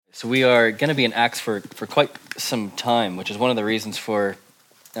So we are going to be in Acts for quite some time, which is one of the reasons for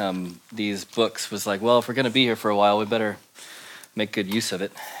these books was like, well, if we're going to be here for a while, we better make good use of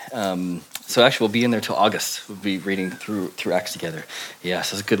it. So actually, we'll be in there till August. We'll be reading through Acts together.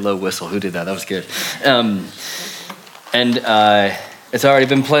 Yes, that's a good low whistle. Who did that? That was good. It's already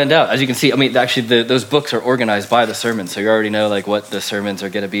been planned out. As you can see, I mean, actually, those books are organized by the sermons, so you already know like what the sermons are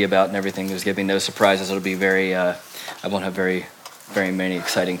going to be about and everything. There's going to be no surprises. It'll be very, I won't have very many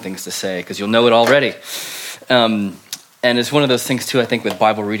exciting things to say because you'll know it already. And it's one of those things too, I think with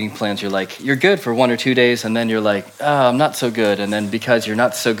Bible reading plans, you're good for 1 or 2 days and then you're like, oh, I'm not so good. And then because you're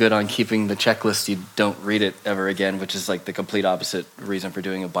not so good on keeping the checklist, you don't read it ever again, which is like the complete opposite reason for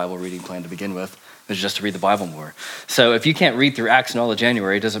doing a Bible reading plan to begin with, is just to read the Bible more. So if you can't read through Acts in all of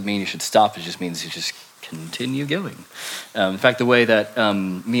January, it doesn't mean you should stop. It just means you just continue going. In fact, the way that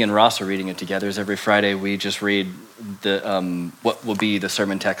me and Ross are reading it together is every Friday we just read the what will be the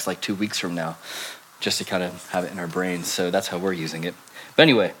sermon text like 2 weeks from now, just to kind of have it in our brains. So that's how we're using it. But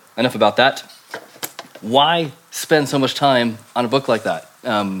anyway, enough about that. Why spend so much time on a book like that?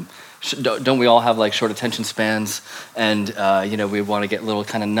 Don't we all have like short attention spans? And we want to get little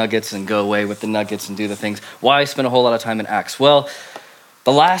kind of nuggets and go away with the nuggets and do the things. Why spend a whole lot of time in Acts? Well,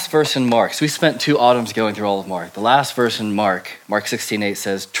 the last verse in Mark, so we spent 2 autumns going through all of Mark. The last verse in Mark 16:8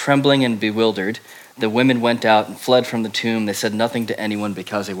 says, trembling and bewildered, the women went out and fled from the tomb. They said nothing to anyone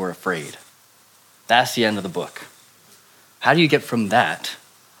because they were afraid. That's the end of the book. How do you get from that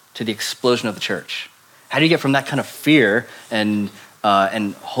to the explosion of the church? How do you get from that kind of fear and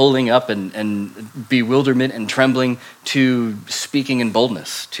holding up and bewilderment and trembling to speaking in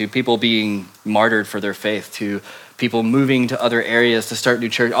boldness, to people being martyred for their faith, to people moving to other areas to start new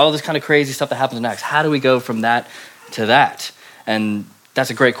church, all this kind of crazy stuff that happens in Acts? How do we go from that to that? And that's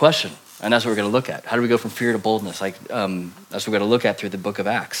a great question. And that's what we're going to look at. How do we go from fear to boldness? That's what we're going to look at through the book of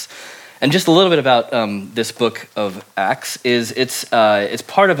Acts. And just a little bit about this book of Acts is it's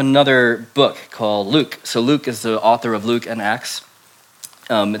part of another book called Luke. So Luke is the author of Luke and Acts.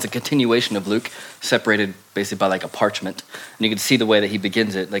 It's a continuation of Luke, separated basically by like a parchment. And you can see the way that he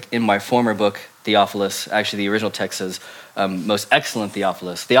begins it. Like in my former book, Theophilus, actually the original text says, most excellent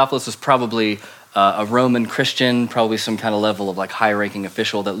Theophilus. Theophilus was probably a Roman Christian, probably some kind of level of like high-ranking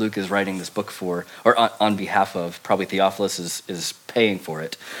official that Luke is writing this book for, or on behalf of. Probably Theophilus is paying for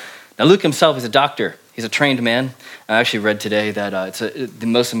it. Now, Luke himself is a doctor. He's a trained man. I actually read today that the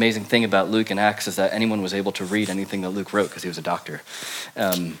most amazing thing about Luke and Acts is that anyone was able to read anything that Luke wrote because he was a doctor.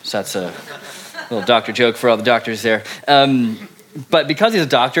 So that's a little doctor joke for all the doctors there. But because he's a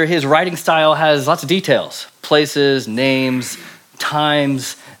doctor, his writing style has lots of details, places, names,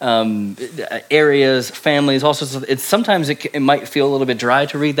 times, areas, families, all sorts of. Sometimes it might feel a little bit dry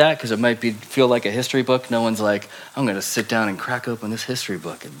to read that because it might feel like a history book. No one's like, I'm going to sit down and crack open this history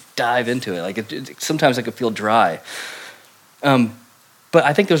book and dive into it. Like sometimes it could feel dry. But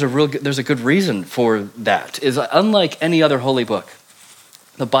I think there's a good reason for that. Is unlike any other holy book,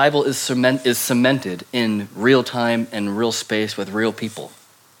 the Bible is cemented in real time and real space with real people.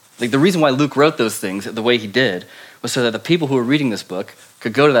 Like the reason why Luke wrote those things the way he did was so that the people who were reading this book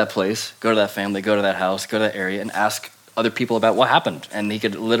could go to that place, go to that family, go to that house, go to that area, and ask other people about what happened. And he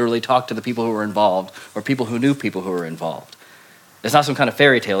could literally talk to the people who were involved or people who knew people who were involved. It's not some kind of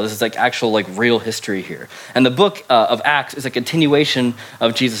fairy tale. This is like actual like real history here. And the book of Acts is a continuation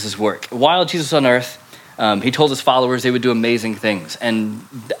of Jesus' work. While Jesus was on earth, he told his followers they would do amazing things. And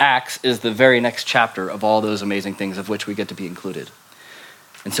Acts is the very next chapter of all those amazing things of which we get to be included.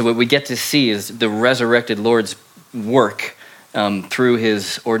 And so what we get to see is the resurrected Lord's work through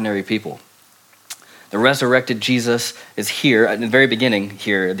his ordinary people. The resurrected Jesus is here at the very beginning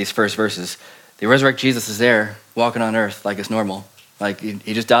here, these first verses. The resurrected Jesus is there walking on earth like it's normal. Like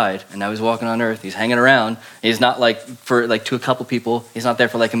he just died and now he's walking on earth. He's hanging around. He's not like for like to a couple people. He's not there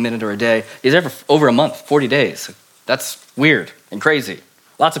for like a minute or a day. He's there for over a month, 40 days. That's weird and crazy.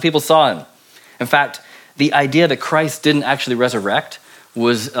 Lots of people saw him. In fact, the idea that Christ didn't actually resurrect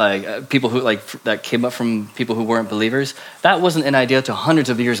was people who that came up from people who weren't believers. That wasn't an idea till hundreds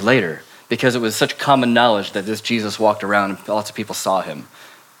of years later because it was such common knowledge that this Jesus walked around and lots of people saw him.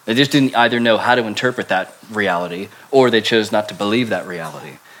 They just didn't either know how to interpret that reality or they chose not to believe that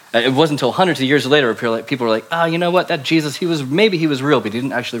reality. It wasn't until hundreds of years later people were like, oh, you know what, that Jesus, maybe he was real, but he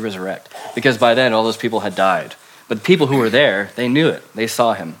didn't actually resurrect because by then all those people had died. But the people who were there, they knew it. They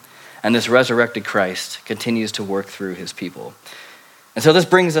saw him. And this resurrected Christ continues to work through his people. And so this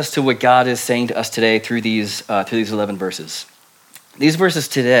brings us to what God is saying to us today through these 11 verses. These verses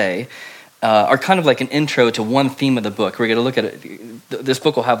today are kind of like an intro to one theme of the book. We're going to look at it. This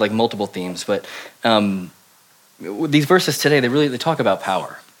book will have like multiple themes, but these verses today, they talk about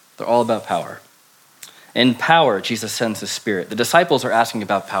power. They're all about power. In power, Jesus sends his Spirit. The disciples are asking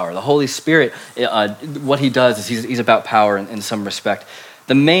about power. The Holy Spirit, what he does is he's about power in some respect.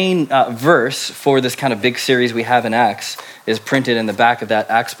 The main verse for this kind of big series we have in Acts is printed in the back of that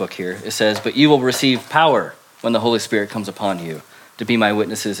Acts book here. It says, "But you will receive power when the Holy Spirit comes upon you to be my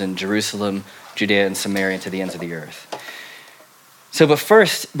witnesses in Jerusalem, Judea, and Samaria, and to the ends of the earth." So, but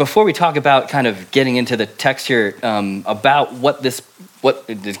first, before we talk about kind of getting into the text here about what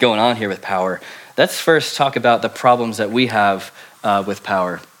is going on here with power, let's first talk about the problems that we have with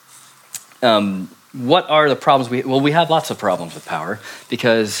power. What are the problems? We have lots of problems with power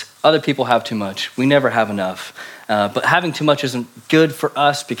because other people have too much. We never have enough. But having too much isn't good for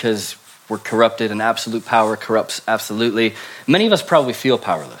us because we're corrupted and absolute power corrupts absolutely. Many of us probably feel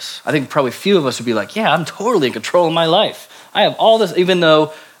powerless. I think probably few of us would be like, yeah, I'm totally in control of my life. I have all this, even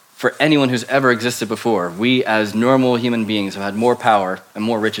though for anyone who's ever existed before, we as normal human beings have had more power and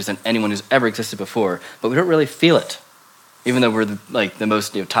more riches than anyone who's ever existed before, but we don't really feel it, even though we're the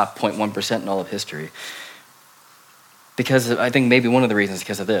most top 0.1% in all of history. Because I think maybe one of the reasons is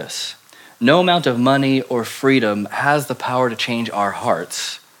because of this. No amount of money or freedom has the power to change our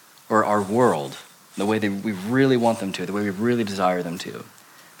hearts or our world the way that we really want them to, the way we really desire them to.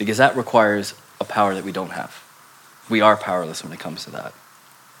 Because that requires a power that we don't have. We are powerless when it comes to that.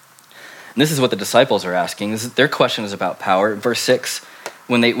 And this is what the disciples are asking. Their question is about power. Verse 6,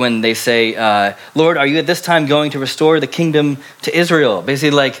 when they say, "Lord, are you at this time going to restore the kingdom to Israel?"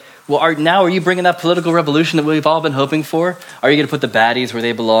 Basically like, well, are you bringing that political revolution that we've all been hoping for? Are you going to put the baddies where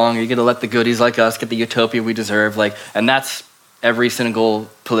they belong? Are you going to let the goodies like us get the utopia we deserve? And that's every single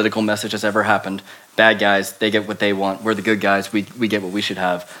political message that's ever happened. Bad guys, they get what they want. We're the good guys, we get what we should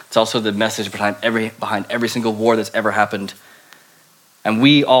have. It's also the message behind every single war that's ever happened. And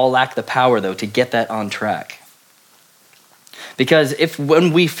we all lack the power, though, to get that on track. Because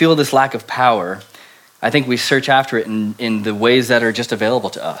when we feel this lack of power, I think we search after it in the ways that are just available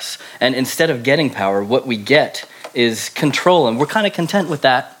to us. And instead of getting power, what we get is control. And we're kind of content with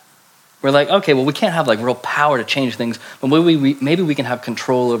that. We're like, okay, well, we can't have real power to change things, but maybe we can have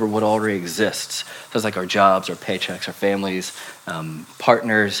control over what already exists. So it's like our jobs, our paychecks, our families,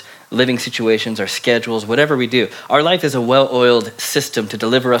 partners, living situations, our schedules, whatever we do. Our life is a well-oiled system to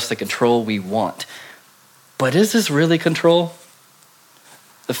deliver us the control we want. But is this really control?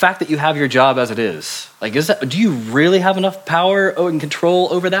 The fact that you have your job as it is, do you really have enough power and control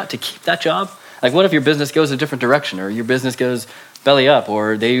over that to keep that job? What if your business goes a different direction, or your business goes belly up,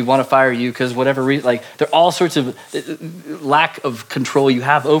 or they want to fire you because whatever reason? There are all sorts of lack of control you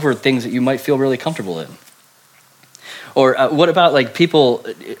have over things that you might feel really comfortable in. Or what about people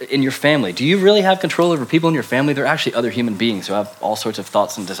in your family? Do you really have control over people in your family? They're actually other human beings who have all sorts of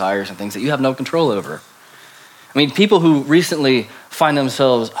thoughts and desires and things that you have no control over. I mean, people who recently find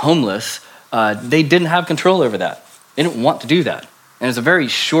themselves homeless, they didn't have control over that. They didn't want to do that. And it's a very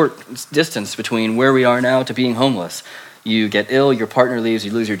short distance between where we are now to being homeless. You get ill, your partner leaves,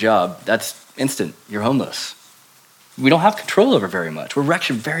 you lose your job. That's instant. You're homeless. We don't have control over very much. We're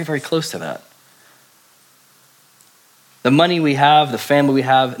actually very, very close to that. The money we have, the family we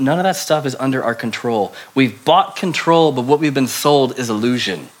have, none of that stuff is under our control. We've bought control, but what we've been sold is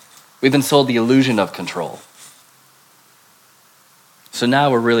illusion. We've been sold the illusion of control. So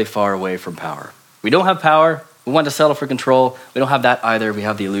now we're really far away from power. We don't have power. We want to settle for control. We don't have that either. We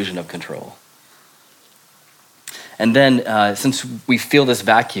have the illusion of control. And then since we feel this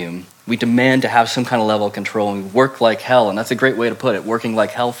vacuum, we demand to have some kind of level of control, and we work like hell, and that's a great way to put it, working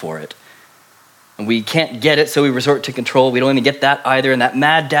like hell for it. And we can't get it, so we resort to control. We don't even get that either, and that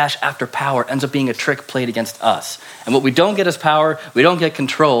mad dash after power ends up being a trick played against us. And what we don't get is power, we don't get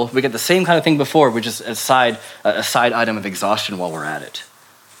control, we get the same kind of thing before, which is a side item of exhaustion while we're at it.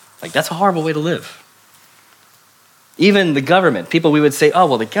 That's a horrible way to live. Even the government, people we would say, oh,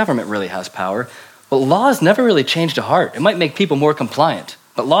 well, the government really has power. But laws never really change the heart. It might make people more compliant,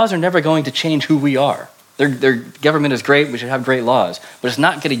 but laws are never going to change who we are. Their government is great, we should have great laws, but it's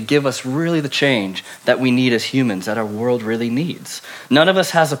not going to give us really the change that we need as humans, that our world really needs. None of us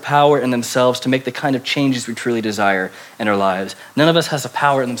has the power in themselves to make the kind of changes we truly desire in our lives. None of us has the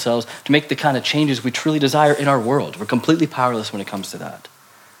power in themselves to make the kind of changes we truly desire in our world. We're completely powerless when it comes to that.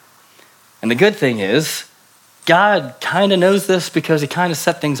 And the good thing is, God kind of knows this because he kind of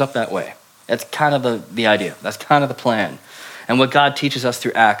set things up that way. That's kind of the idea. That's kind of the plan. And what God teaches us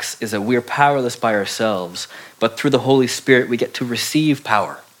through Acts is that we're powerless by ourselves, but through the Holy Spirit, we get to receive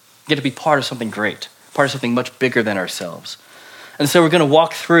power. We get to be part of something great, part of something much bigger than ourselves. And so we're going to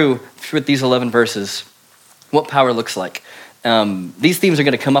walk through these 11 verses, what power looks like. These themes are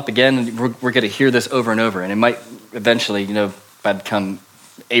going to come up again, and we're going to hear this over and over, and it might eventually, become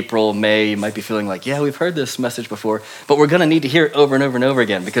April, May, you might be feeling like, yeah, we've heard this message before, but we're going to need to hear it over and over and over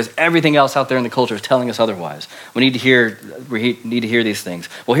again because everything else out there in the culture is telling us otherwise. We need to hear these things.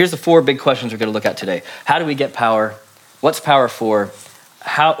 Well, here's the 4 big questions we're going to look at today. How do we get power? What's power for?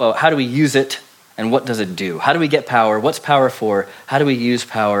 How do we use it? And what does it do? How do we get power? What's power for? How do we use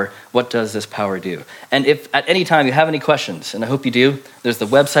power? What does this power do? And if at any time you have any questions, and I hope you do, there's the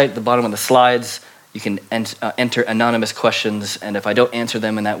website at the bottom of the slides. You can enter anonymous questions, and if I don't answer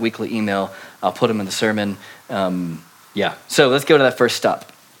them in that weekly email, I'll put them in the sermon. So let's go to that first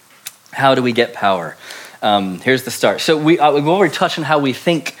stop. How do we get power? Here's the start. So we've already touched on how we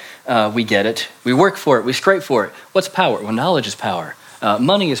think we get it. We work for it. We scrape for it. What's power? Well, knowledge is power.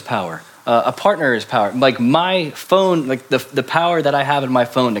 Money is power. A partner is power. Like my phone, like the power that I have in my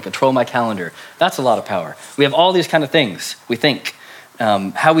phone to control my calendar, that's a lot of power. We have all these kind of things we think.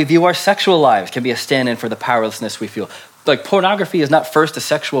 How we view our sexual lives can be a stand-in for the powerlessness we feel. Like pornography is not first a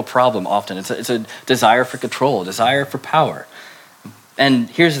sexual problem often. It's a desire for control, a desire for power. And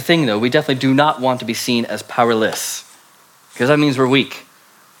here's the thing though, we definitely do not want to be seen as powerless because that means we're weak.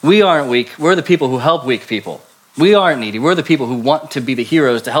 We aren't weak. We're the people who help weak people. We aren't needy. We're the people who want to be the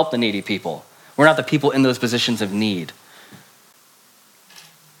heroes to help the needy people. We're not the people in those positions of need.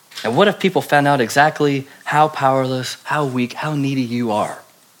 And what if people found out exactly how powerless, how weak, how needy you are?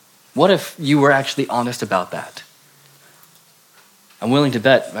 What if you were actually honest about that? I'm willing to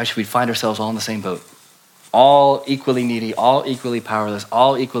bet actually we'd find ourselves all in the same boat. All equally needy, all equally powerless,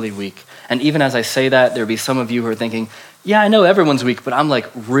 all equally weak. And even as I say that, there'd be some of you who are thinking, yeah, I know everyone's weak, but I'm like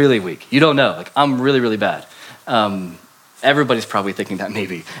really weak. You don't know, like I'm really, really bad. Everybody's probably thinking that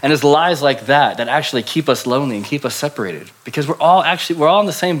maybe. And it's lies like that actually keep us lonely and keep us separated because we're all in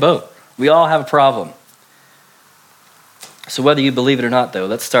the same boat. We all have a problem. So whether you believe it or not though,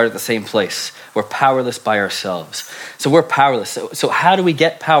 let's start at the same place. We're powerless by ourselves. So we're powerless. So how do we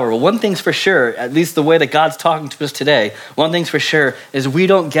get power? Well, one thing's for sure, at least the way that God's talking to us today, one thing's for sure is we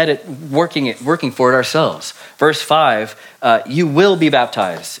don't get it working for it ourselves. Verse 5, you will be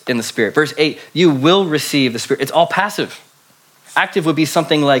baptized in the Spirit. Verse 8, you will receive the Spirit. It's all passive. Active would be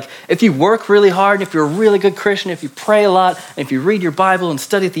something like if you work really hard, if you're a really good Christian, if you pray a lot, if you read your Bible and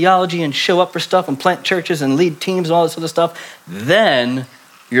study theology and show up for stuff and plant churches and lead teams and all this other stuff, then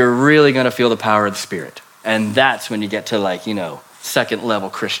you're really going to feel the power of the Spirit. And that's when you get to second level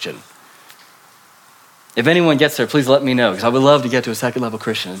Christian. If anyone gets there, please let me know because I would love to get to a second level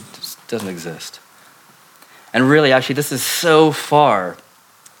Christian. It just doesn't exist. And really, actually, this is so far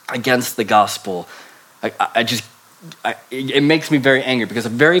against the gospel. It makes me very angry because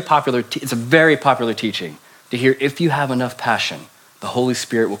it's a very popular teaching to hear if you have enough passion, the Holy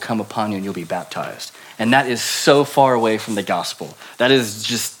Spirit will come upon you and you'll be baptized. And that is so far away from the gospel. That is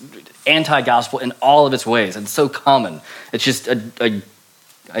just anti-gospel in all of its ways. And so common. It's just,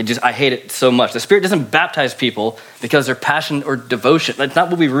 I hate it so much. The Spirit doesn't baptize people because they're passion or devotion. That's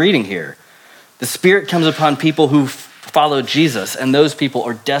not what we're reading here. The Spirit comes upon people who follow Jesus, and those people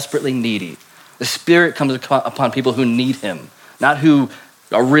are desperately needy. The Spirit comes upon people who need him, not who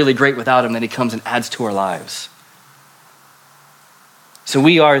are really great without him, then he comes and adds to our lives. So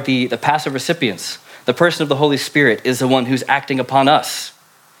we are the passive recipients. The person of the Holy Spirit is the one who's acting upon us.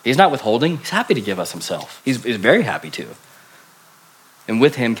 He's not withholding. He's happy to give us himself. He's very happy to. And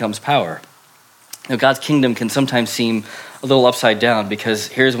with him comes power. Now, God's kingdom can sometimes seem a little upside down because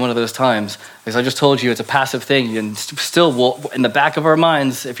here's one of those times, as I just told you, it's a passive thing. And still, in the back of our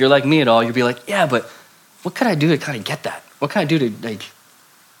minds, if you're like me at all, you'll be like, yeah, but what could I do to kind of get that? What can I do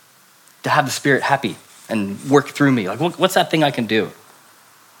to have the Spirit happy and work through me? Like, what's that thing I can do?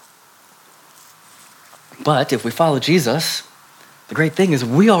 But if we follow Jesus, the great thing is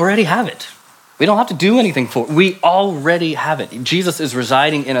we already have it. We don't have to do anything for it. We already have it. Jesus is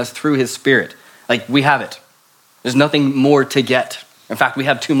residing in us through his Spirit. Like, we have it. There's nothing more to get. In fact, we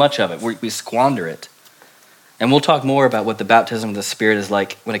have too much of it. We squander it. And we'll talk more about what the baptism of the Spirit is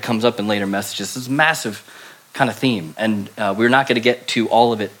like when it comes up in later messages. It's a massive kind of theme. And we're not going to get to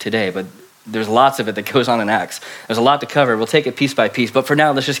all of it today, but there's lots of it that goes on in Acts. There's a lot to cover. We'll take it piece by piece. But for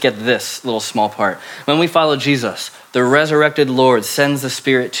now, let's just get this little small part. When we follow Jesus, the resurrected Lord sends the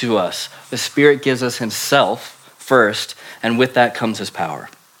Spirit to us. The Spirit gives us himself first, and with that comes his power.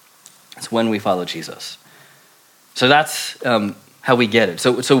 It's when we follow Jesus. So that's how we get it.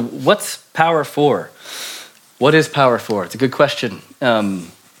 So what's power for? What is power for? It's a good question.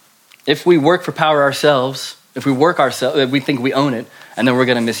 If we work for power ourselves, if we think we own it, and then we're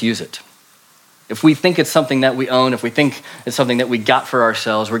going to misuse it. If we think it's something that we own, if we think it's something that we got for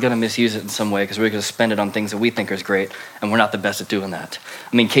ourselves, we're going to misuse it in some way because we're going to spend it on things that we think is great, and we're not the best at doing that.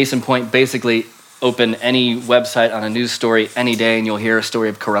 I mean, case in point, basically, open any website on a news story any day and you'll hear a story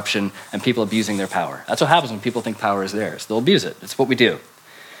of corruption and people abusing their power. That's what happens when people think power is theirs. They'll abuse it. It's what we do.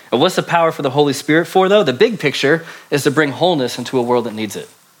 But what's the power for the Holy Spirit for, though? The big picture is to bring wholeness into a world that needs it.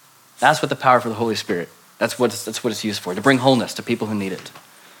 That's what the power for the Holy Spirit, that's what it's used for, to bring wholeness to people who need it.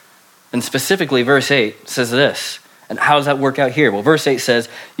 And specifically, verse 8 says this. And how does that work out here? Well, verse 8 says,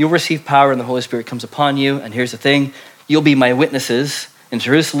 you'll receive power and the Holy Spirit comes upon you. And here's the thing, you'll be my witnesses in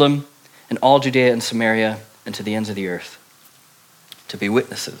Jerusalem and all Judea and Samaria and to the ends of the earth. To be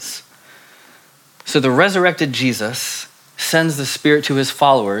witnesses. So the resurrected Jesus sends the Spirit to his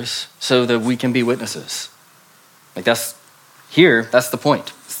followers so that we can be witnesses. Like that's the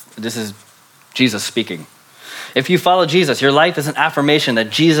point. This is Jesus speaking. If you follow Jesus, your life is an affirmation that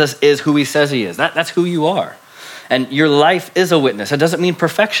Jesus is who he says he is. That's who you are. And your life is a witness. It doesn't mean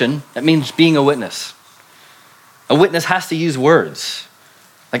perfection. It means being a witness. A witness has to use words.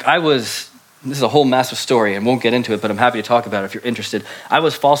 This is a whole massive story and won't get into it, but I'm happy to talk about it if you're interested. I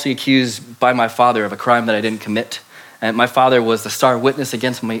was falsely accused by my father of a crime that I didn't commit. And my father was the star witness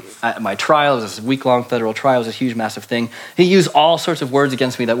against me at my trial. It was this week-long federal trial. It was a huge, massive thing. He used all sorts of words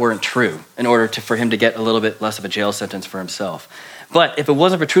against me that weren't true in order for him to get a little bit less of a jail sentence for himself. But if it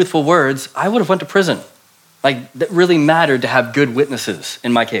wasn't for truthful words, I would have went to prison. That really mattered to have good witnesses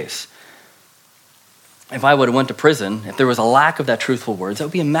in my case. If I would have went to prison, if there was a lack of that truthful words, that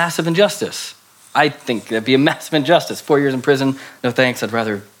would be a massive injustice. I think that'd be a massive injustice. 4 years in prison, no thanks, I'd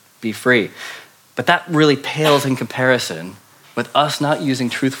rather be free. But that really pales in comparison with us not using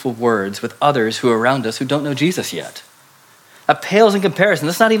truthful words with others who are around us who don't know Jesus yet. That pales in comparison.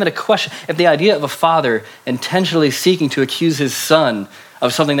 That's not even a question. If the idea of a father intentionally seeking to accuse his son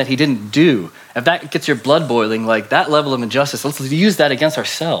of something that he didn't do, if that gets your blood boiling, like that level of injustice, let's use that against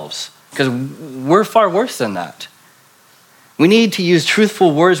ourselves because we're far worse than that. We need to use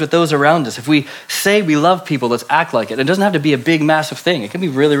truthful words with those around us. If we say we love people, let's act like it. It doesn't have to be a big, massive thing. It can be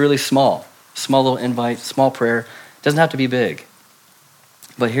really, really small. Small little invite, small prayer. It doesn't have to be big.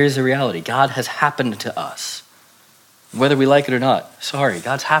 But here's the reality. God has happened to us. Whether we like it or not,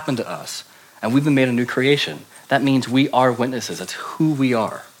 God's happened to us. And we've been made a new creation. That means we are witnesses. That's who we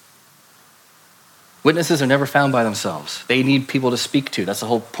are. Witnesses are never found by themselves. They need people to speak to. That's the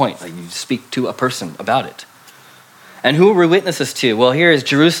whole point. You speak to a person about it. And who are we witnesses to? Well, here is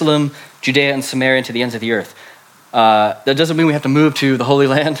Jerusalem, Judea, and Samaria, and to the ends of the earth. That doesn't mean we have to move to the Holy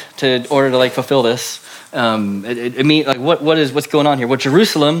Land in order to fulfill this. It means what's going on here? Well,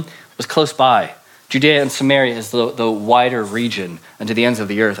 Jerusalem was close by. Judea and Samaria is the wider region, and to the ends of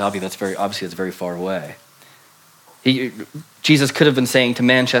the earth, obviously it's very far away. Jesus could have been saying to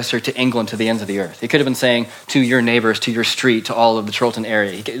Manchester, to England, to the ends of the earth. He could have been saying to your neighbors, to your street, to all of the Chorlton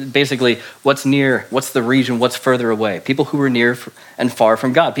area. Basically, what's near, what's the region, what's further away? People who are near and far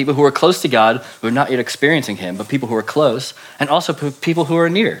from God. People who are close to God, who are not yet experiencing him, but people who are close, and also people who are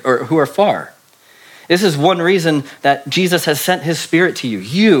near, or who are far. This is one reason that Jesus has sent his Spirit to you.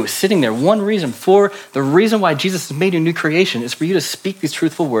 You sitting there, the reason why Jesus has made you a new creation is for you to speak these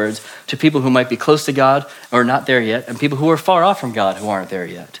truthful words to people who might be close to God or not there yet, and people who are far off from God who aren't there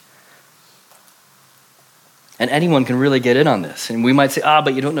yet. And anyone can really get in on this. And we might say,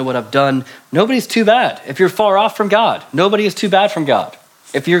 but you don't know what I've done. Nobody's too bad. If you're far off from God, nobody is too bad from God.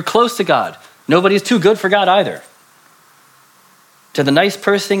 If you're close to God, nobody is too good for God either. To the nice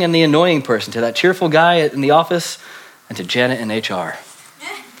person and the annoying person, to that cheerful guy in the office, and to Janet in HR.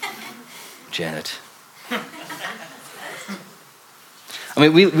 Janet.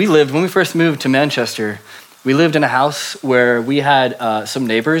 When we first moved to Manchester, we lived in a house where we had some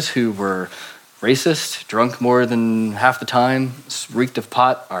neighbors who were racist, drunk more than half the time, reeked of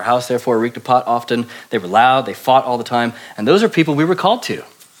pot. Our house, therefore, reeked of pot often. They were loud, they fought all the time, and those are people we were called to.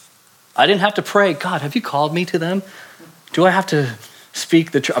 I didn't have to pray, God, have you called me to them? Do I have to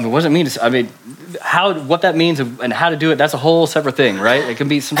speak the truth? What does it mean? What that means and how to do it, that's a whole separate thing, right?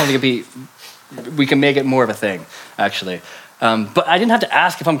 We can make it more of a thing, actually. But I didn't have to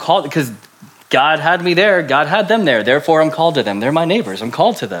ask if I'm called because God had me there, God had them there, therefore I'm called to them. They're my neighbors, I'm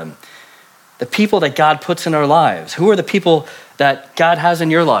called to them. The people that God puts in our lives. Who are the people that God has in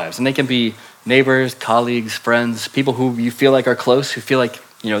your lives? And they can be neighbors, colleagues, friends, people who you feel like are close, who feel like,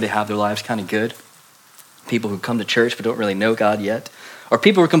 they have their lives kind of good. People who come to church but don't really know God yet. Or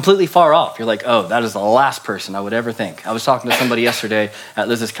people who are completely far off. You're like, that is the last person I would ever think. I was talking to somebody yesterday at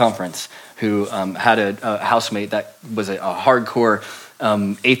Liz's conference who had a housemate that was a hardcore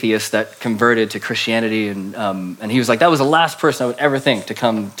atheist that converted to Christianity. And he was like, that was the last person I would ever think to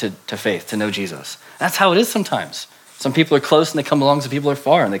come to faith, to know Jesus. That's how it is sometimes. Some people are close and they come along. Some people are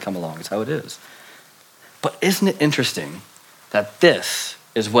far and they come along. It's how it is. But isn't it interesting that this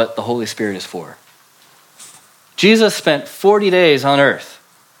is what the Holy Spirit is for? Jesus spent 40 days on earth,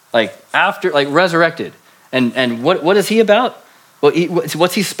 like after, like resurrected. And what is he about? Well,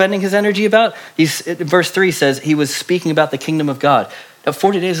 what's he spending his energy about? Verse 3 says he was speaking about the kingdom of God. Now,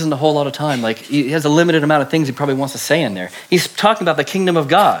 40 days isn't a whole lot of time. Like, he has a limited amount of things he probably wants to say in there. He's talking about the kingdom of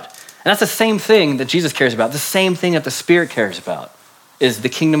God. And that's the same thing that Jesus cares about, the same thing that the Spirit cares about, is the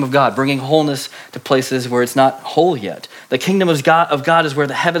kingdom of God, bringing wholeness to places where it's not whole yet. The kingdom of God is where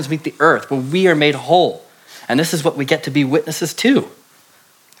the heavens meet the earth, where we are made whole. And this is what we get to be witnesses to.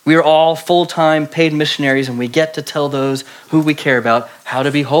 We are all full-time paid missionaries, and we get to tell those who we care about how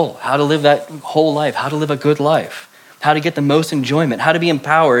to be whole, how to live that whole life, how to live a good life, how to get the most enjoyment, how to be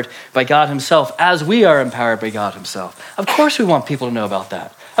empowered by God himself as we are empowered by God himself. Of course we want people to know about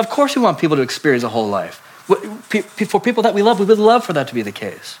that. Of course we want people to experience a whole life. For people that we love, we would love for that to be the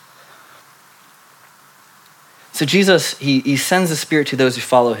case. So Jesus, he sends the Spirit to those who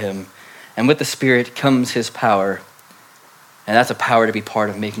follow him, and with the Spirit comes his power. And that's a power to be part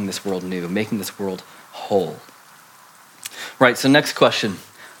of making this world new, making this world whole. Right, so next question.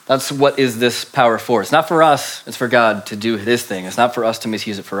 That's what is this power for? It's not for us, it's for God to do his thing. It's not for us to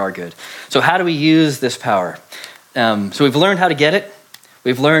misuse it for our good. So how do we use this power? So we've learned how to get it.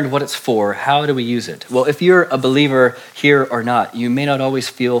 We've learned what it's for. How do we use it? Well, if you're a believer here or not, you may not always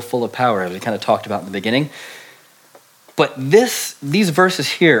feel full of power, as we kind of talked about in the beginning. But these verses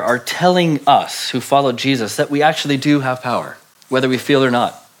here are telling us who follow Jesus that we actually do have power, whether we feel it or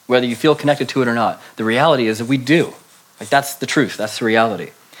not, whether you feel connected to it or not. The reality is that we do. Like, that's the truth. That's the reality.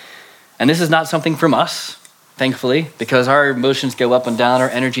 And this is not something from us, thankfully, because our emotions go up and down, our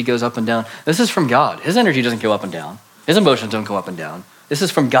energy goes up and down. This is from God. His energy doesn't go up and down. His emotions don't go up and down. This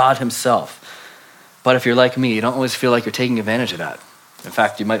is from God himself. But if you're like me, you don't always feel like you're taking advantage of that. In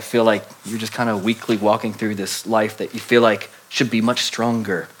fact, you might feel like you're just kind of weakly walking through this life that you feel like should be much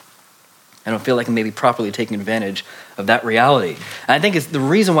stronger. I don't feel like I'm maybe properly taking advantage of that reality. And I think the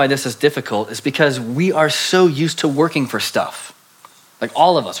reason why this is difficult is because we are so used to working for stuff. Like,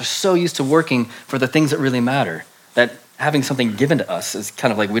 all of us are so used to working for the things that really matter, that having something given to us is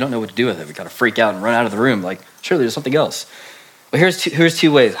kind of like we don't know what to do with it. We kind of freak out and run out of the room like, surely there's something else. But here's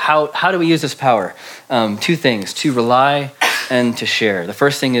two ways. How do we use this power? Two things: to rely and to share. The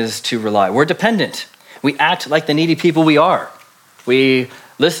first thing is to rely. We're dependent. We act like the needy people we are. We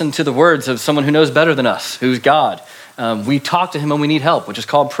listen to the words of someone who knows better than us, who's God. We talk to him when we need help, which is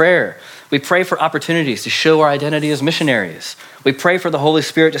called prayer. We pray for opportunities to show our identity as missionaries. We pray for the Holy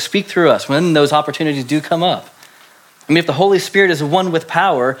Spirit to speak through us when those opportunities do come up. I mean, if the Holy Spirit is one with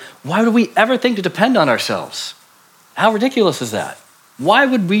power, why would we ever think to depend on ourselves? How ridiculous is that? Why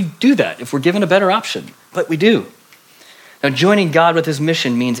would we do that if we're given a better option? But we do. Now, joining God with his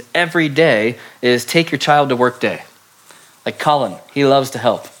mission means every day is take your child to work day. Like Colin, he loves to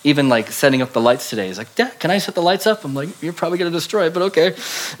help. Even like setting up the lights today. He's like, Dad, can I set the lights up? I'm like, you're probably going to destroy it, but okay.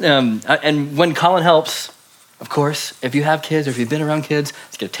 And when Colin helps, of course, if you have kids or if you've been around kids,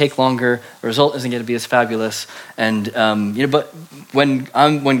 it's going to take longer. The result isn't going to be as fabulous. And but when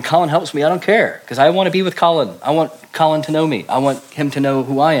Colin helps me, I don't care, because I want to be with Colin. I want Colin to know me. I want him to know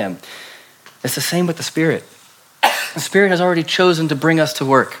who I am. It's the same with the Spirit. The Spirit has already chosen to bring us to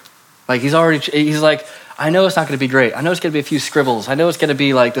work. Like, he's like, I know it's not going to be great. I know it's going to be a few scribbles. I know it's going to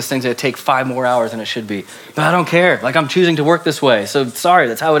be like this thing's going to take 5 more hours than it should be. But I don't care. Like, I'm choosing to work this way. So sorry,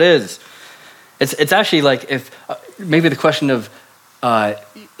 that's how it is. It's actually like, if maybe the question of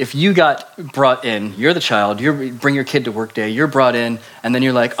if you got brought in, you're the child, you bring your kid to work day, you're brought in, and then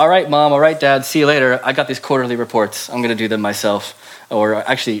you're like, all right, Mom, all right, Dad, see you later. I got these quarterly reports. I'm going to do them myself. Or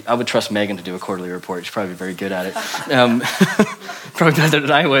actually, I would trust Megan to do a quarterly report. She's probably very good at it. Probably better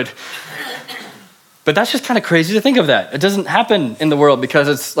than I would. But that's just kind of crazy to think of that. It doesn't happen in the world because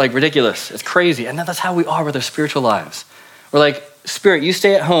it's like ridiculous. It's crazy. And that's how we are with our spiritual lives. We're like, Spirit, you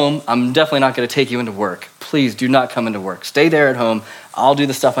stay at home. I'm definitely not going to take you into work. Please do not come into work. Stay there at home. I'll do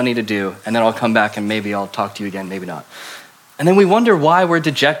the stuff I need to do. And then I'll come back and maybe I'll talk to you again, maybe not. And then we wonder why we're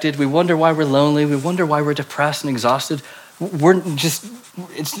dejected. We wonder why we're lonely. We wonder why we're depressed and exhausted.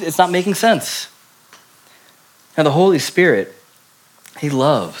 It's not making sense. Now, the Holy Spirit, he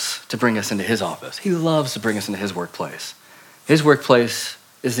loves to bring us into his office. He loves to bring us into his workplace. His workplace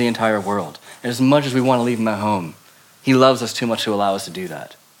is the entire world. And as much as we want to leave him at home, he loves us too much to allow us to do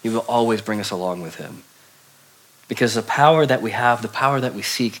that. He will always bring us along with him. Because the power that we have, the power that we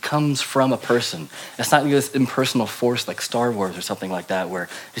seek, comes from a person. It's not this impersonal force like Star Wars or something like that, where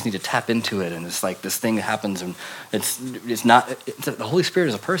you just need to tap into it and it's like this thing that happens, and the Holy Spirit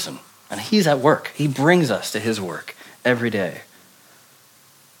is a person, and he's at work. He brings us to his work every day.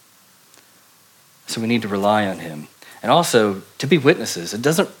 So we need to rely on him. And also to be witnesses. It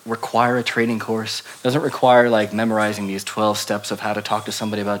doesn't require a training course. It doesn't require like memorizing these 12 steps of how to talk to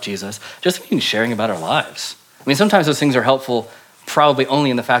somebody about Jesus. Just means sharing about our lives. I mean, sometimes those things are helpful probably only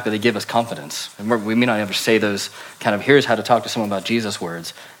in the fact that they give us confidence. And we may not ever say those kind of, here's how to talk to someone about Jesus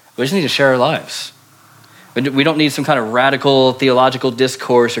words. We just need to share our lives. We don't need some kind of radical theological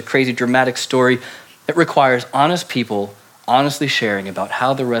discourse or crazy dramatic story. It requires honest people honestly sharing about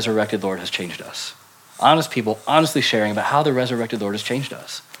how the resurrected Lord has changed us. Honest people honestly sharing about how the resurrected Lord has changed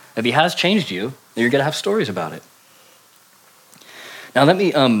us. If he has changed you, then you're going to have stories about it. Now let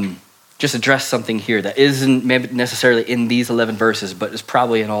me just address something here that isn't maybe necessarily in these 11 verses, but is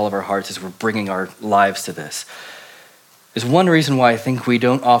probably in all of our hearts as we're bringing our lives to this. There's one reason why I think we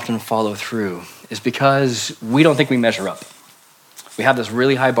don't often follow through is because we don't think we measure up. We have this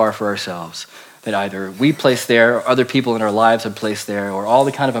really high bar for ourselves that either we place there or other people in our lives have placed there, or all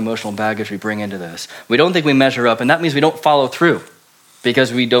the kind of emotional baggage we bring into this. We don't think we measure up, and that means we don't follow through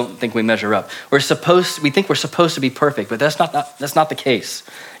because we don't think we measure up. We think we're supposed to be perfect, but that's not the case.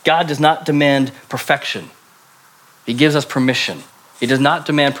 God does not demand perfection. He gives us permission. He does not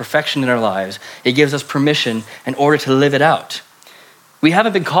demand perfection in our lives. He gives us permission in order to live it out. We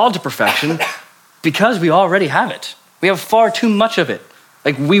haven't been called to perfection because we already have it. We have far too much of it.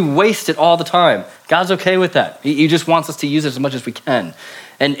 Like, we waste it all the time. God's okay with that. He just wants us to use it as much as we can.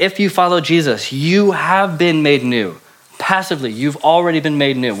 And if you follow Jesus, you have been made new. Passively, you've already been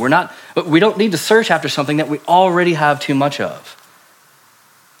made new. We don't need to search after something that we already have too much of.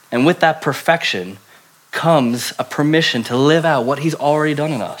 And with that perfection comes a permission to live out what he's already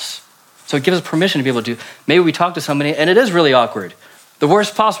done in us. So it gives us permission to be able to do, maybe we talk to somebody and it is really awkward. The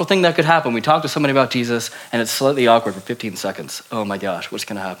worst possible thing that could happen, we talk to somebody about Jesus and it's slightly awkward for 15 seconds. Oh my gosh, what's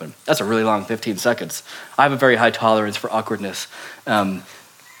gonna happen? That's a really long 15 seconds. I have a very high tolerance for awkwardness.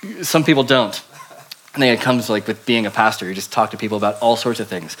 Some people don't. I think it comes like with being a pastor, you just talk to people about all sorts of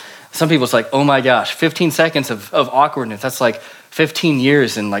things. Some people it's like, oh my gosh, 15 seconds of awkwardness, that's like 15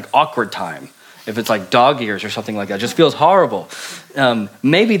 years in like awkward time. If it's like dog years or something like that, it just feels horrible.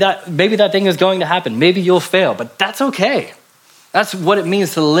 Maybe that thing is going to happen. Maybe you'll fail, but that's okay. That's what it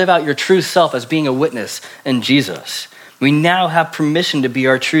means to live out your true self as being a witness in Jesus. We now have permission to be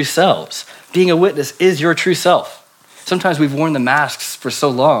our true selves. Being a witness is your true self. Sometimes we've worn the masks for so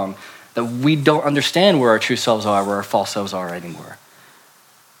long that we don't understand where our true selves are, where our false selves are anymore.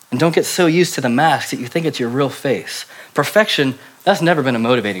 And don't get so used to the mask that you think it's your real face. Perfection, that's never been a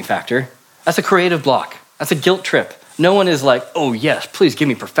motivating factor. That's a creative block. That's a guilt trip. No one is like, oh yes, please give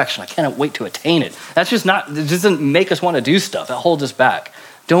me perfection. I cannot wait to attain it. It doesn't make us want to do stuff. That holds us back.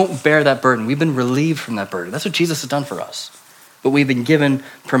 Don't bear that burden. We've been relieved from that burden. That's what Jesus has done for us. But we've been given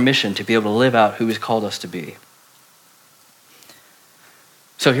permission to be able to live out who he's called us to be.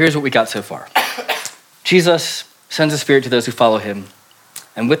 So here's what we got so far. Jesus sends the Spirit to those who follow him,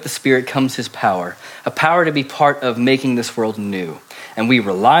 and with the Spirit comes his power, a power to be part of making this world new. And we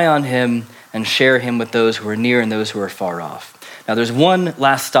rely on him and share him with those who are near and those who are far off. Now there's one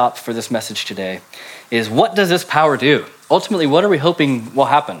last stop for this message today, is what does this power do? Ultimately, what are we hoping will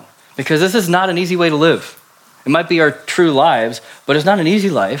happen? Because this is not an easy way to live. It might be our true lives, but it's not an easy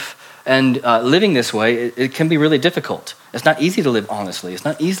life. And living this way, it can be really difficult. It's not easy to live honestly. It's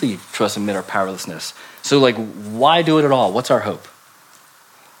not easy for us to admit our powerlessness. So like, why do it at all? What's our hope?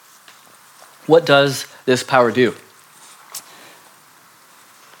 What does this power do?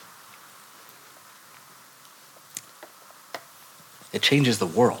 It changes the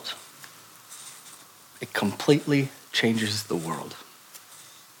world. It completely changes the world.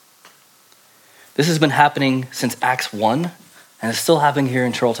 This has been happening since Acts 1, and it's still happening here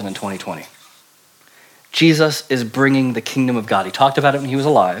in Charlton in 2020. Jesus is bringing the kingdom of God. He talked about it when he was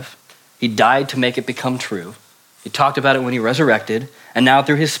alive. He died to make it become true. He talked about it when he resurrected, and now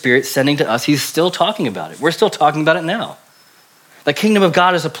through his Spirit sending to us, he's still talking about it. We're still talking about it now. The kingdom of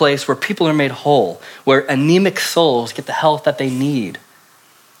God is a place where people are made whole, where anemic souls get the health that they need.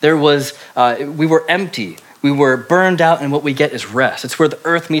 We were empty. We were burned out, and what we get is rest. It's where the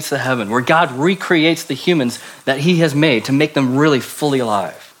earth meets the heaven, where God recreates the humans that he has made to make them really fully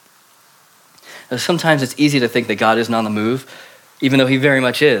alive. Now, sometimes it's easy to think that God isn't on the move, even though he very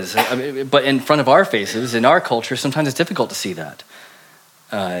much is. But in front of our faces, in our culture, sometimes it's difficult to see that.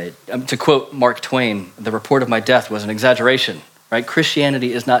 To quote Mark Twain, the report of my death was an exaggeration. Right?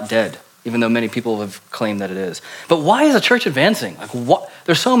 Christianity is not dead, even though many people have claimed that it is. But why is the church advancing? Like, what?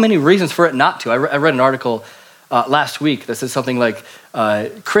 There's so many reasons for it not to. I read an article last week that said something like,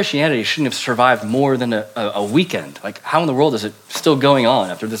 Christianity shouldn't have survived more than a weekend. Like, how in the world is it still going on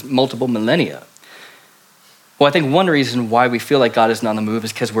after this multiple millennia? Well, I think one reason why we feel like God isn't on the move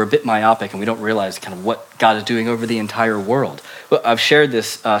is because we're a bit myopic and we don't realize kind of what God is doing over the entire world. Well, I've shared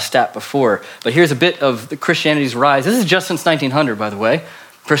this stat before, but here's a bit of the Christianity's rise. This is just since 1900, by the way.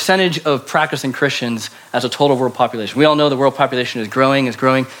 Percentage of practicing Christians as a total world population. We all know the world population is growing.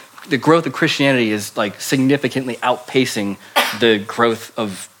 The growth of Christianity is like significantly outpacing the growth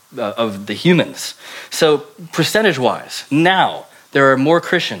of the humans. So percentage-wise, now there are more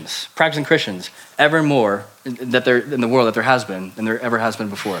Christians, practicing Christians, ever more that there in the world that there has been than there ever has been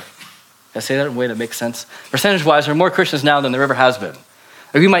before. Did I say that in a way that makes sense? Percentage-wise, there are more Christians now than there ever has been.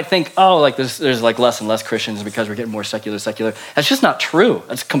 Or you might think, oh, like there's like less and less Christians because we're getting more secular. That's just not true.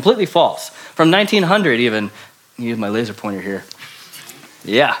 That's completely false. From 1900 even, use my laser pointer here.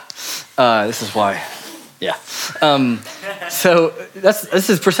 Yeah, this is why. Yeah. So this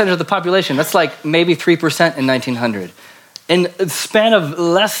is percentage of the population. That's like maybe 3% in 1900. In a span of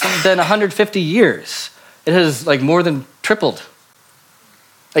less than 150 years, it has like more than tripled.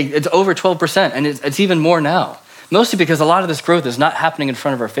 Like it's over 12%, and it's even more now. Mostly because a lot of this growth is not happening in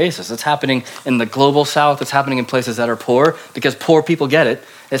front of our faces. It's happening in the global south. It's happening in places that are poor because poor people get it.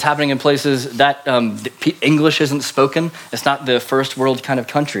 It's happening in places that English isn't spoken. It's not the first world kind of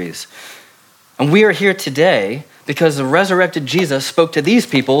countries. And we are here today because the resurrected Jesus spoke to these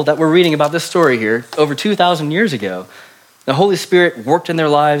people that we're reading about this story here over 2,000 years ago. The Holy Spirit worked in their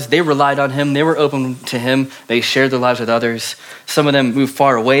lives. They relied on him. They were open to him. They shared their lives with others. Some of them moved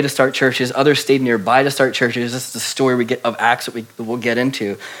far away to start churches. Others stayed nearby to start churches. This is the story we get of Acts that we'll get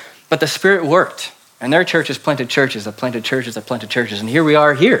into. But the Spirit worked. And their churches planted churches that planted churches that planted churches. And here we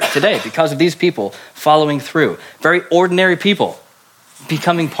are here today because of these people following through. Very ordinary people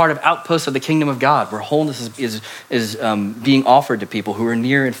becoming part of outposts of the kingdom of God where wholeness is being offered to people who are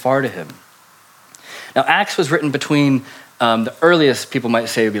near and far to him. Now, Acts was written between the earliest, people might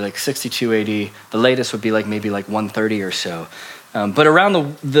say, would be like 62 AD. The latest would be like maybe like 130 or so. But around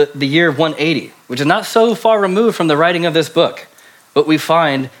the year 180, which is not so far removed from the writing of this book, what we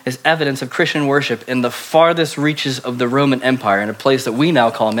find is evidence of Christian worship in the farthest reaches of the Roman Empire in a place that we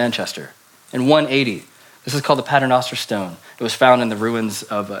now call Manchester. In 180, this is called the Paternoster Stone. It was found in the ruins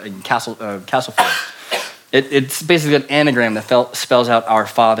of Castleford. It's basically an anagram that spells out our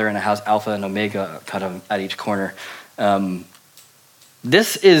Father, and it has Alpha and Omega cut at each corner.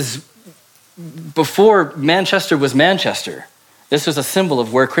 This is before Manchester was Manchester. This was a symbol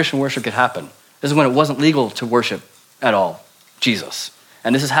of where Christian worship could happen. This is when it wasn't legal to worship at all Jesus.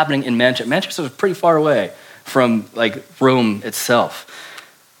 And this is happening in Manchester. Manchester was pretty far away from like Rome itself.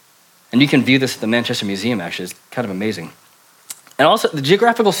 And you can view this at the Manchester Museum, actually. It's kind of amazing. And also the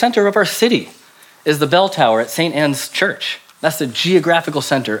geographical center of our city is the bell tower at St. Anne's Church. That's the geographical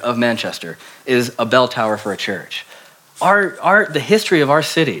center of Manchester, is a bell tower for a church. The history of our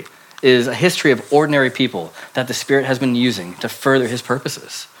city is a history of ordinary people that the Spirit has been using to further his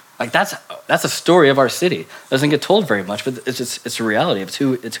purposes. Like that's a story of our city. It doesn't get told very much, but it's a reality. It's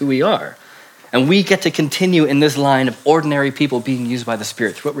who we are. And we get to continue in this line of ordinary people being used by the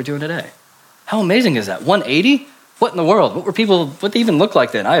Spirit through what we're doing today. How amazing is that? 180? What in the world? What they even look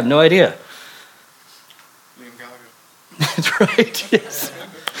like then? I have no idea. Liam Gallagher. That's right, yes.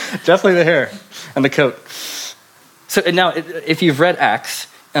 Definitely the hair and the coat. So now, if you've read Acts,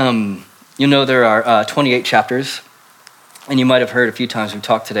 you know there are 28 chapters. And you might have heard a few times we've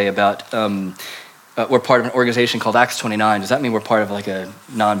talked today about we're part of an organization called Acts 29. Does that mean we're part of like a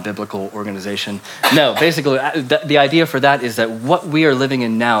non-biblical organization? No, basically the idea for that is that what we are living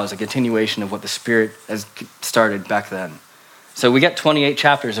in now is a continuation of what the Spirit has started back then. So we get 28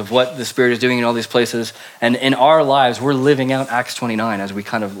 chapters of what the Spirit is doing in all these places. And in our lives, we're living out Acts 29 as we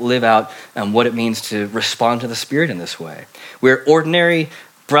kind of live out what it means to respond to the Spirit in this way. We're ordinary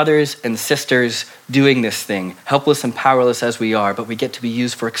brothers and sisters doing this thing, helpless and powerless as we are, but we get to be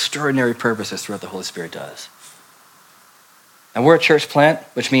used for extraordinary purposes through what the Holy Spirit does. And we're a church plant,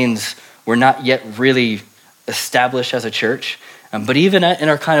 which means we're not yet really established as a church. But even in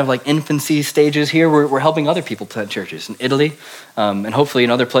our kind of like infancy stages here, we're helping other people plant churches in Italy and hopefully in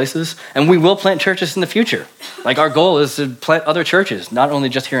other places. And we will plant churches in the future. Like our goal is to plant other churches, not only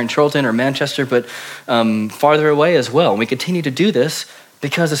just here in Charlton or Manchester, but farther away as well. And we continue to do this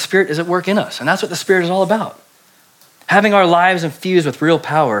because the Spirit is at work in us. And that's what the Spirit is all about. Having our lives infused with real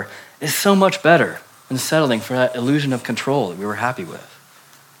power is so much better than settling for that illusion of control that we were happy with.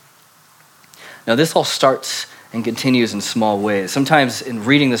 Now, this all starts and continues in small ways. Sometimes in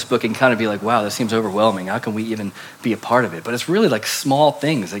reading this book, it can kind of be like, wow, this seems overwhelming. How can we even be a part of it? But it's really like small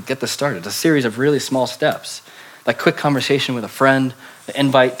things that get this started. It's a series of really small steps. That quick conversation with a friend, the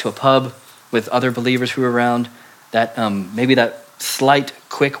invite to a pub with other believers who are around, that maybe that slight,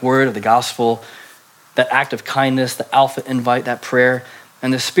 quick word of the gospel, that act of kindness, the alpha invite, that prayer.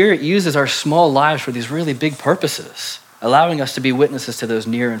 And the Spirit uses our small lives for these really big purposes, allowing us to be witnesses to those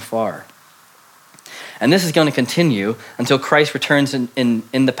near and far. And this is going to continue until Christ returns in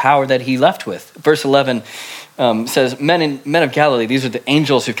the power that he left with. Verse 11 says, men of Galilee, these are the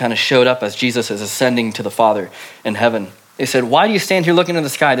angels who kind of showed up as Jesus is ascending to the Father in heaven. They said, why do you stand here looking into the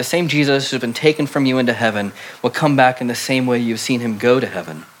sky? The same Jesus who's been taken from you into heaven will come back in the same way you've seen him go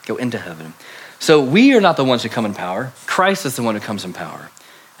into heaven. So we are not the ones who come in power. Christ is the one who comes in power.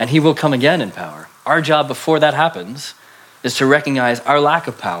 And he will come again in power. Our job before that happens is to recognize our lack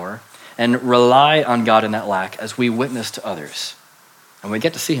of power and rely on God in that lack as we witness to others. And we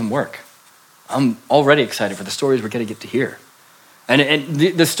get to see him work. I'm already excited for the stories we're going to get to hear. And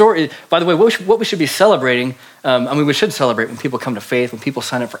the story, by the way, what we should be celebrating, we should celebrate when people come to faith, when people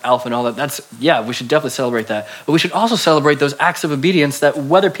sign up for Alpha and all that. We should definitely celebrate that. But we should also celebrate those acts of obedience that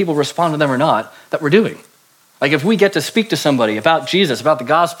whether people respond to them or not, that we're doing. Like if we get to speak to somebody about Jesus, about the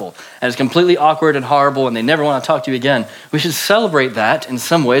gospel, and it's completely awkward and horrible and they never want to talk to you again, we should celebrate that in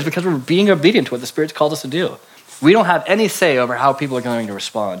some ways because we're being obedient to what the Spirit's called us to do. We don't have any say over how people are going to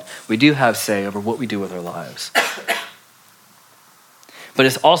respond. We do have say over what we do with our lives. But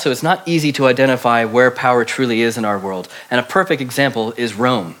it's not easy to identify where power truly is in our world. And a perfect example is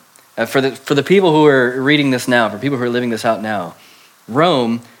Rome. For the people who are reading this now, for people who are living this out now,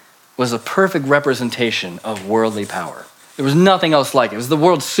 Rome was a perfect representation of worldly power. There was nothing else like it. It was the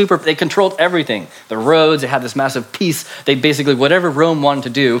world's they controlled everything. The roads, they had this massive peace. They basically, whatever Rome wanted to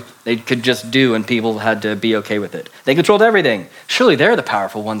do, they could just do and people had to be okay with it. They controlled everything. Surely they're the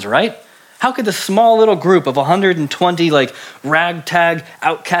powerful ones, right? How could the small little group of 120 ragtag,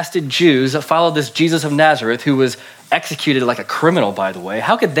 outcasted Jews that followed this Jesus of Nazareth, who was executed like a criminal, by the way,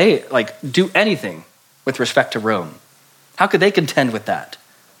 how could they do anything with respect to Rome? How could they contend with that?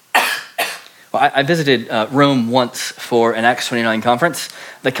 Well, I visited Rome once for an Acts 29 conference.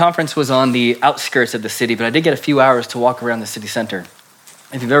 The conference was on the outskirts of the city, but I did get a few hours to walk around the city center.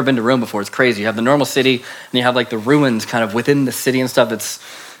 If you've ever been to Rome before, it's crazy. You have the normal city, and you have the ruins kind of within the city and stuff.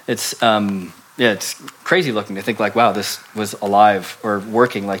 It's crazy looking to think wow, this was alive or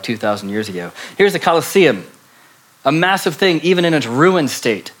working 2,000 years ago. Here's the Colosseum, a massive thing, even in its ruined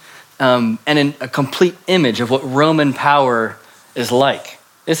state, and in a complete image of what Roman power is like.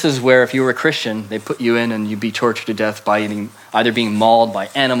 This is where if you were a Christian, they put you in and you'd be tortured to death by either being mauled by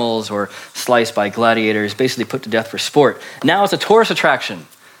animals or sliced by gladiators, basically put to death for sport. Now it's a tourist attraction.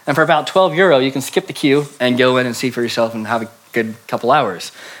 And for about €12, you can skip the queue and go in and see for yourself and have a good couple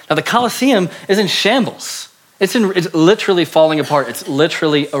hours. Now the Colosseum is in shambles. It's literally falling apart. It's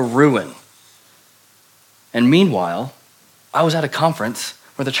literally a ruin. And meanwhile, I was at a conference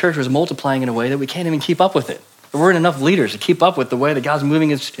where the church was multiplying in a way that we can't even keep up with it. There weren't enough leaders to keep up with the way that God's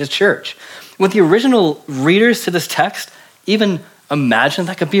moving his church. Would the original readers to this text even imagine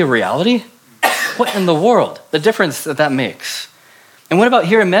that could be a reality? What in the world? The difference that makes. And what about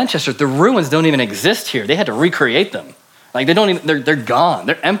here in Manchester? The ruins don't even exist here. They had to recreate them. They're gone.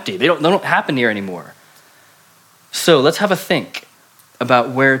 They're empty. They don't happen here anymore. So let's have a think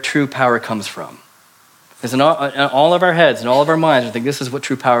about where true power comes from. Because in all of our heads and all of our minds, we think this is what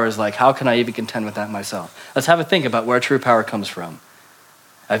true power is like. How can I even contend with that myself? Let's have a think about where true power comes from.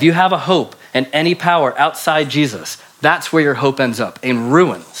 If you have a hope in any power outside Jesus, that's where your hope ends up, in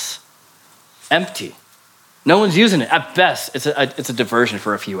ruins, empty. No one's using it. At best, it's a diversion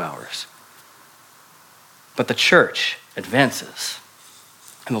for a few hours. But the church advances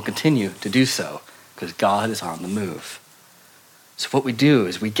and will continue to do so because God is on the move. So what we do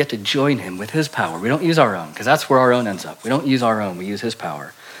is we get to join him with his power. We don't use our own because that's where our own ends up. We don't use our own. We use his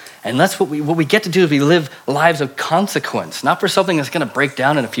power. And that's what we get to do is we live lives of consequence, not for something that's going to break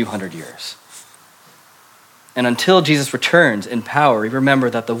down in a few hundred years. And until Jesus returns in power, we remember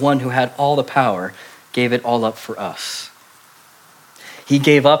that the one who had all the power gave it all up for us. He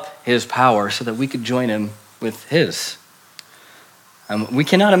gave up his power so that we could join him with his. We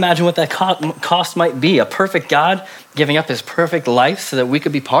cannot imagine what that cost might be. A perfect God giving up his perfect life so that we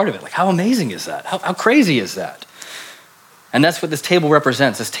could be part of it. How amazing is that? How crazy is that? And that's what this table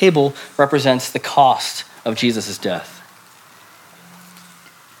represents. This table represents the cost of Jesus' death.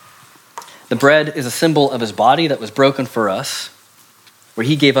 The bread is a symbol of his body that was broken for us, where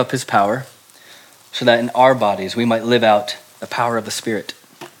he gave up his power so that in our bodies we might live out the power of the Spirit.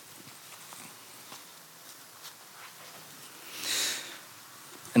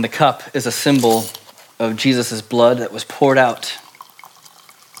 And the cup is a symbol of Jesus' blood that was poured out.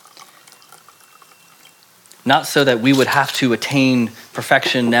 Not so that we would have to attain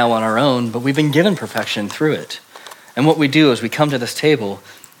perfection now on our own, but we've been given perfection through it. And what we do is we come to this table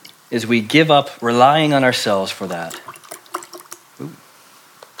is we give up relying on ourselves for that. Ooh,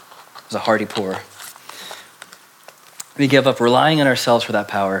 it was a hearty pour. We give up relying on ourselves for that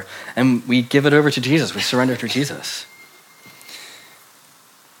power, and we give it over to Jesus. We surrender to Jesus.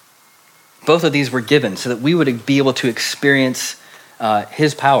 Both of these were given so that we would be able to experience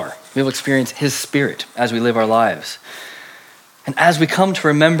his power. We will experience his spirit as we live our lives. And as we come to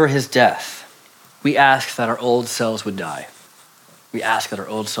remember his death, we ask that our old selves would die. We ask that our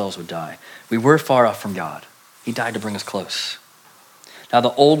old selves would die. We were far off from God. He died to bring us close. Now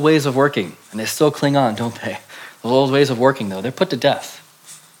the old ways of working, and they still cling on, don't they? Those old ways of working, though, they're put to death.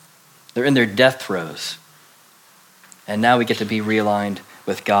 They're in their death throes. And now we get to be realigned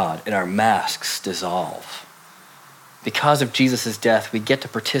with God, and our masks dissolve. Because of Jesus' death, we get to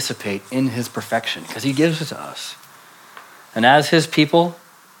participate in his perfection, because he gives it to us. And as his people,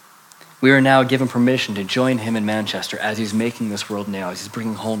 we are now given permission to join him in Manchester as he's making this world new, as he's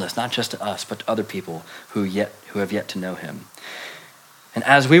bringing wholeness, not just to us, but to other people who have yet to know him. And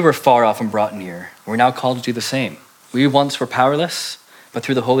as we were far off and brought near, we're now called to do the same. We once were powerless, but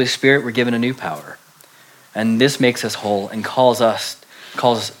through the Holy Spirit, we're given a new power. And this makes us whole and calls us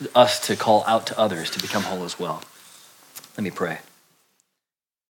to call out to others to become whole as well. Let me pray.